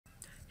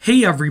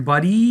Hey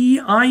everybody,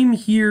 I'm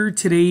here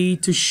today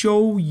to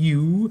show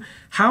you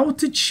how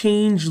to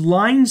change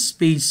line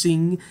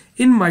spacing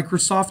in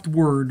Microsoft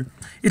Word.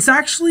 It's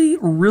actually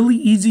really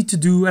easy to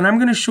do, and I'm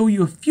going to show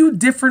you a few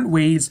different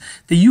ways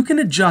that you can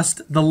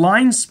adjust the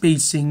line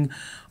spacing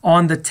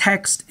on the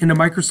text in a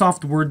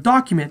Microsoft Word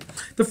document.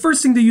 The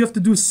first thing that you have to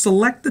do is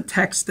select the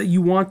text that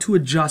you want to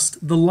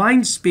adjust the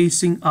line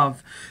spacing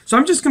of. So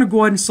I'm just going to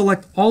go ahead and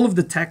select all of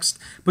the text,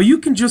 but you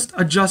can just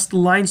adjust the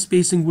line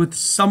spacing with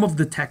some of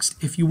the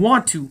text if you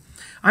want to.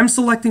 I'm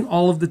selecting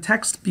all of the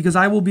text because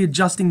I will be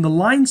adjusting the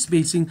line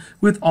spacing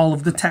with all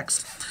of the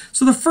text.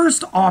 So the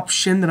first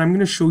option that I'm going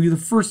to show you, the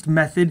first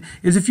method,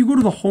 is if you go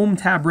to the Home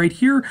tab right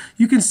here,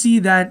 you can see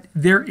that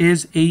there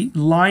is a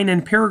line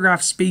and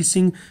paragraph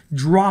spacing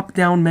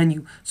drop-down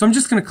menu. So I'm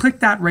just going to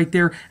click that right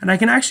there, and I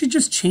can actually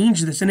just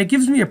change this, and it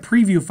gives me a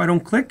preview. If I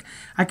don't click,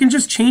 I can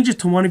just change it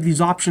to one of these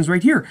options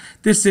right here.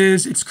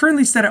 It's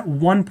currently set at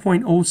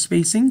 1.0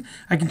 spacing.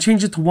 I can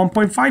change it to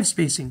 1.5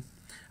 spacing.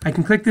 I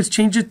can click this,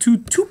 change it to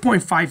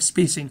 2.5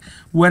 spacing,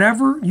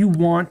 whatever you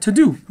want to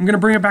do. I'm going to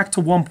bring it back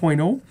to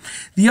 1.0.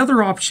 The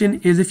other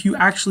option is if you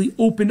actually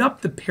open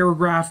up the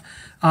paragraph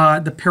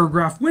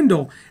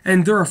window,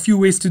 and there are a few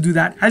ways to do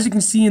that. As you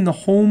can see in the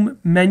Home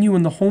menu,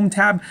 in the Home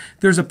tab,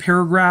 there's a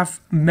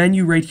paragraph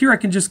menu right here. I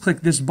can just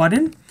click this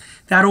button.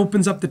 That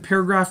opens up the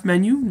paragraph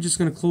menu. I'm just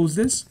going to close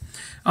this.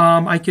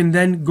 I can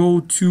then go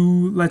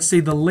to, let's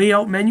say, the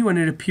layout menu, and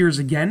it appears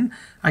again.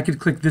 I could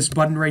click this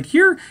button right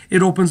here.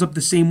 It opens up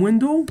the same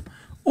window.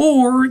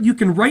 Or you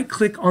can right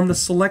click on the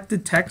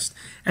selected text,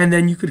 and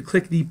then you could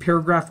click the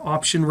paragraph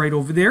option right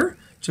over there.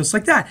 Just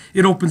like that.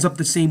 It opens up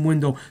the same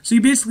window. So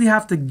you basically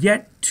have to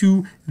get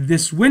to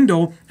this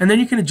window, and then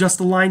you can adjust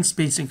the line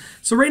spacing.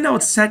 So right now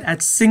it's set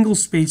at single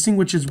spacing,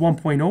 which is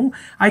 1.0.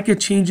 I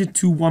could change it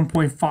to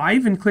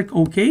 1.5 and click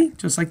OK,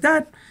 just like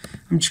that.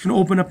 I'm just going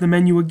to open up the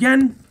menu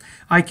again.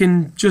 I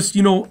can just,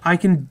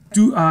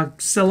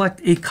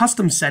 select a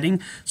custom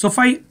setting. So if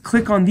I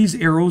click on these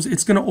arrows,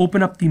 it's going to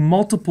open up the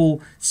multiple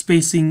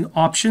spacing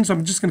option. So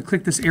I'm just going to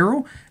click this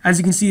arrow. As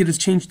you can see, it has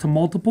changed to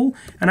multiple,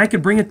 and I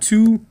could bring it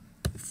to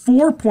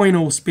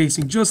 4.0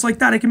 spacing, just like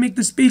that. I can make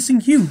the spacing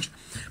huge.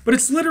 But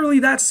it's literally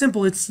that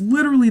simple. It's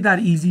literally that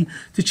easy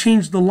to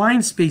change the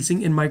line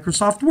spacing in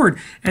Microsoft Word.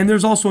 And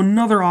there's also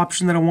another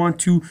option that I want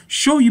to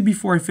show you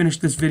before I finish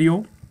this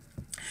video.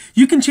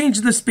 You can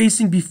change the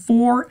spacing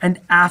before and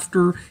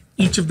after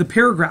each of the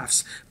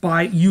paragraphs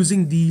by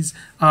using these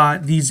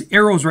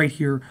arrows right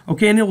here,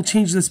 okay? And it will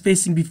change the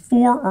spacing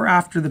before or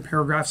after the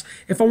paragraphs.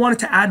 If I wanted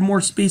to add more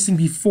spacing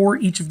before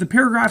each of the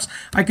paragraphs,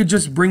 I could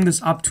just bring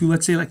this up to,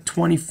 let's say, like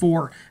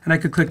 24, and I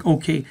could click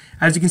OK.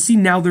 As you can see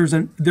now, there's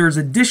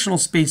additional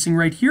spacing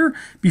right here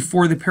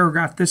before the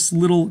paragraph. This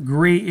little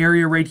gray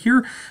area right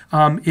here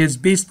is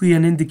basically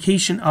an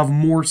indication of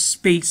more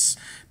space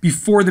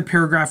before the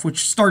paragraph,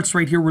 which starts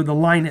right here where the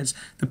line is.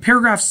 The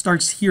paragraph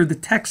starts here, the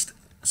text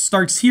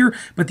starts here,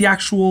 but the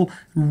actual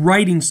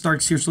writing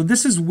starts here. So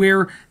this is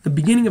where the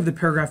beginning of the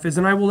paragraph is,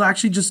 and I will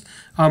actually just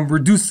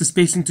reduce the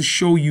spacing to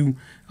show you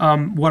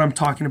what I'm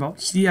talking about.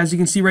 See, as you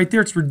can see right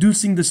there, it's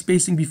reducing the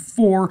spacing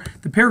before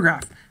the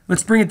paragraph.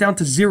 Let's bring it down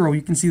to 0.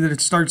 You can see that it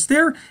starts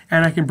there,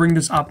 and I can bring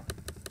this up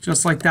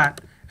just like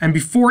that. And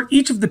before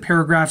each of the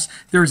paragraphs,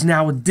 there is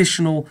now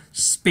additional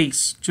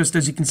space, just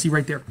as you can see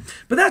right there.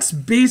 But that's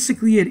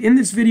basically it. In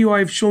this video,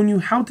 I've shown you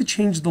how to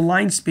change the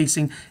line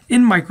spacing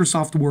in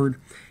Microsoft Word.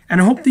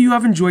 And I hope that you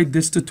have enjoyed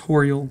this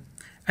tutorial.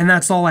 And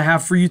that's all I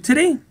have for you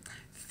today.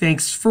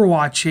 Thanks for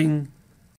watching.